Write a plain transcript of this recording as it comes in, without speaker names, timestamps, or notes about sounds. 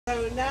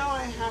So now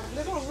I have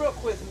Lil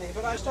Rheuk with me,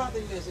 but I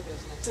started the music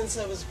business. Since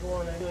I was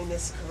born, I'm doing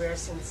this career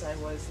since I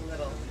was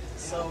little.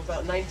 So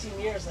about 19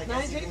 years, I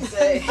guess you can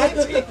say.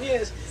 19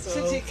 years. So,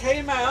 Since he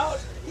came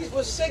out, he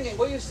was singing.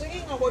 Were you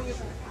singing or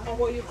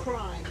were you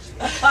crying?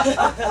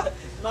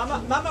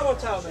 Mama will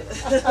tell me.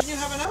 You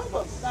have an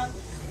album.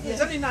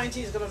 He's only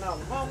 19, he's got an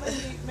album. Well,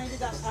 maybe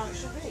that's how it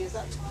should be. Is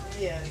that?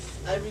 Yes.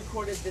 I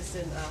recorded this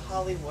in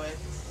Hollywood,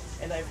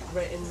 and I've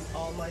written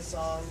all my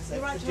songs. I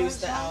produced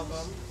the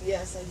album.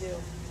 Yes, I do.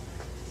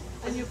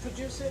 And you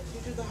produce it?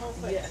 You do the whole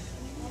thing? Yeah.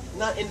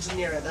 Not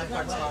engineer it, that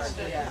part's hard.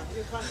 Yeah.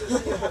 You can't do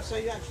that. You have, so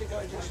you actually go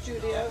into the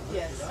studio?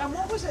 Yes. And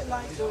what was it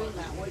like doing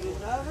that? Were you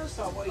nervous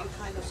or were you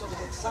kind of sort of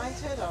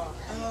excited? Or?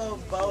 Oh,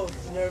 both.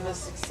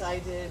 Nervous,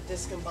 excited,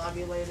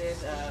 discombobulated.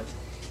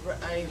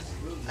 I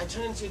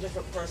turn into a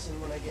different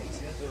person when I get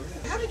into the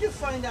booth. How did you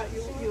find out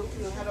you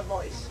had a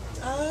voice?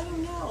 I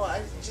don't know.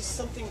 Just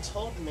something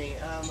told me.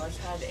 I've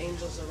had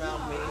angels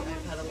around me.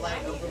 I've had a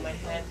light over my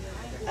head.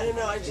 I don't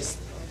know.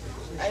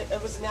 I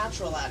was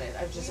natural at it.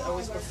 I've just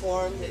always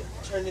performed. It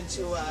turned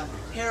into a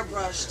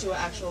hairbrush to an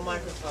actual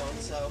microphone.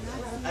 So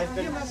I've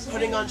been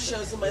putting on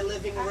shows in my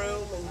living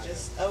room and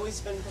just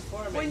always been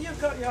performing. When you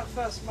got your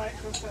first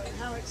microphone,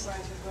 how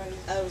excited were you?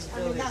 I was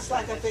really that's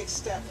excited. like a big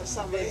step for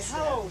somebody.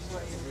 How old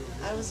were you?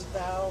 I was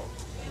about,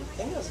 I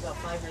think I was about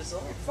 5 years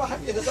old.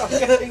 5 years old,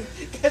 getting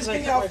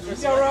off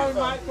your own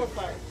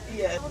microphone.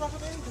 Yeah. A lot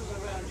of angels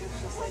around you.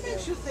 What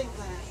makes you think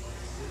that?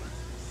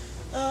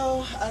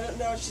 Oh, I don't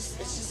know. It's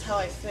just how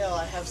I feel.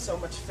 I have so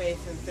much faith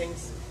in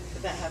things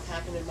that have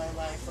happened in my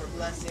life, or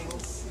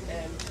blessings,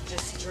 and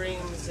just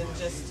dreams, and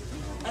just,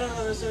 I don't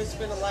know. There's always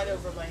been a light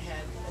over my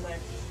head, and I've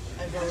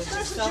always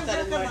just felt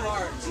that in my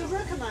heart. You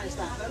recognize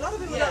that. A lot of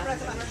people don't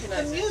recognize it.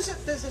 The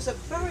music business is a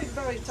very,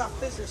 very tough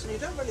business, and you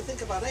don't really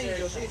think about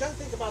angels, and you don't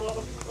think about a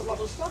lot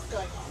of stuff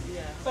going on.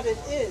 Yeah. But it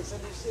is,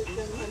 and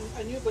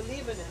you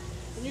believe in it.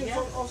 And you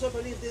also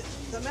believe that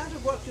the amount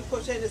of work you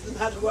put in is the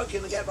amount of work you're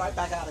going to get right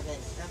back out again.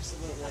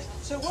 Absolutely.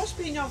 So what's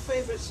been your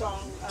favorite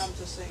song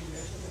to sing?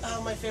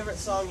 My favorite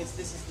song is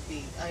This Is the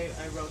Beat. I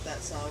wrote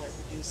that song, I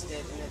produced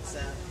it, and it's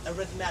a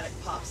rhythmic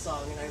pop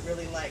song, and I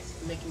really like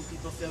making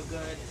people feel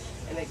good,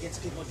 and it gets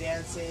people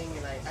dancing,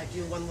 and I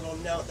do one little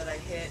note that I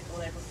hit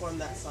when I perform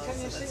that song. Can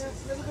you sing a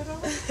little bit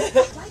of it?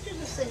 I'd like you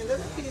to sing a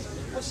little piece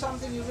of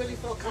something you really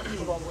feel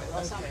comfortable with,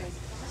 or something.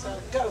 So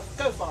go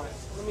for it.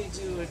 Let me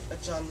do a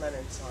John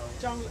Lennon song.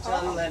 John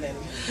Lennon.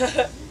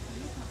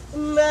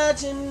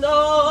 Imagine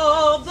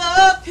all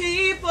the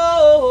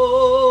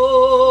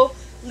people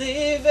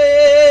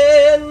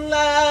living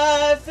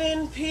life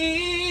in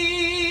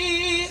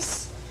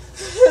peace.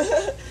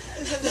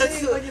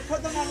 When you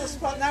put them on the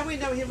spot, now we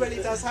know he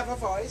really does have a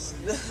voice.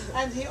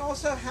 And he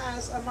also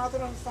has a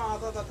mother and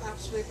father that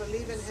absolutely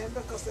believe in him,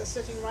 because they're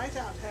sitting right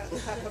out here at the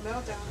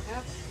Peppermill down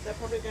here. They're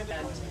probably going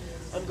to...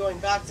 I'm going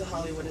back to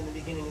Hollywood in the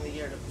beginning of the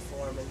year to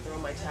perform and throw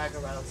my tag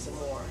around some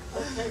more.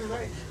 Okay,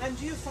 great. And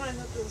do you find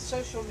that the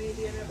social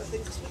media and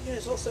everything, because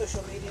it's all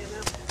social media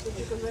now, that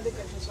you can really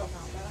get yourself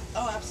out there?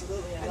 Oh,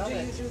 absolutely. I love it.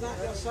 And do you do that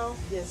yourself?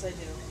 Yes, I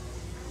do.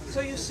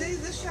 So you see,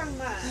 this young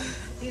man,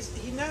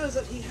 he knows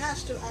that he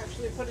has to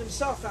actually put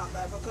himself out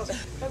there,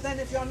 but then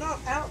if you're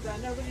not out there,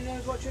 nobody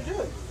knows what you're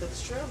doing.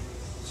 That's true.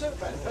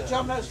 Super. But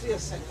you're mostly a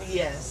singer.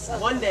 Yes.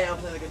 One day I'll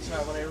play the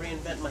guitar when I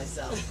reinvent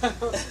myself.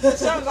 It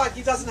sounds like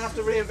he doesn't have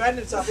to reinvent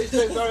himself. He's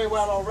doing very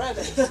well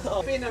already.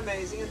 It's been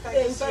amazing, and thank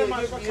you so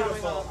much for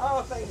coming on.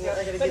 Oh, thank you.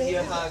 I gotta give you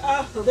a hug.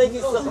 Oh, thank you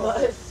so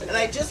much. And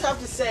I just have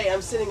to say,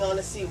 I'm sitting on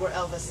a seat where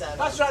Elvis sat.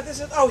 That's right. This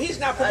is. Oh, he's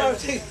now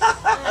promoting.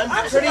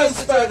 I'm pretty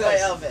inspired by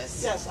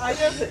Elvis. Yes, I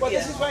am. Well,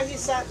 this is where he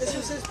sat. This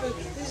was his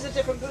booth. This is a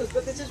different booth,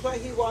 but this is where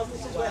he was.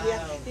 This is where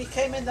he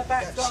came in the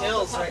back door.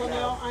 Chills right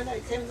now. I know.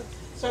 He came in the,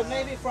 so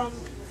maybe from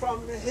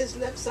his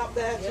lips up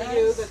there to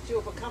you, that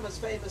you'll become as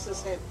famous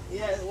as him.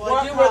 Yeah,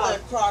 well, you were the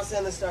cross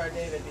and the Star of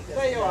David. Because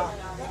there you are.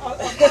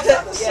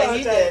 Yeah,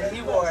 he did.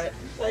 He wore it.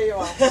 There you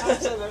are.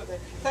 Absolutely.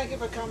 Thank you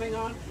for coming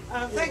on.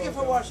 Thank you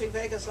for watching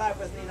Vegas Live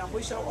with Ninon.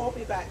 We shall all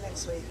be back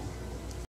next week.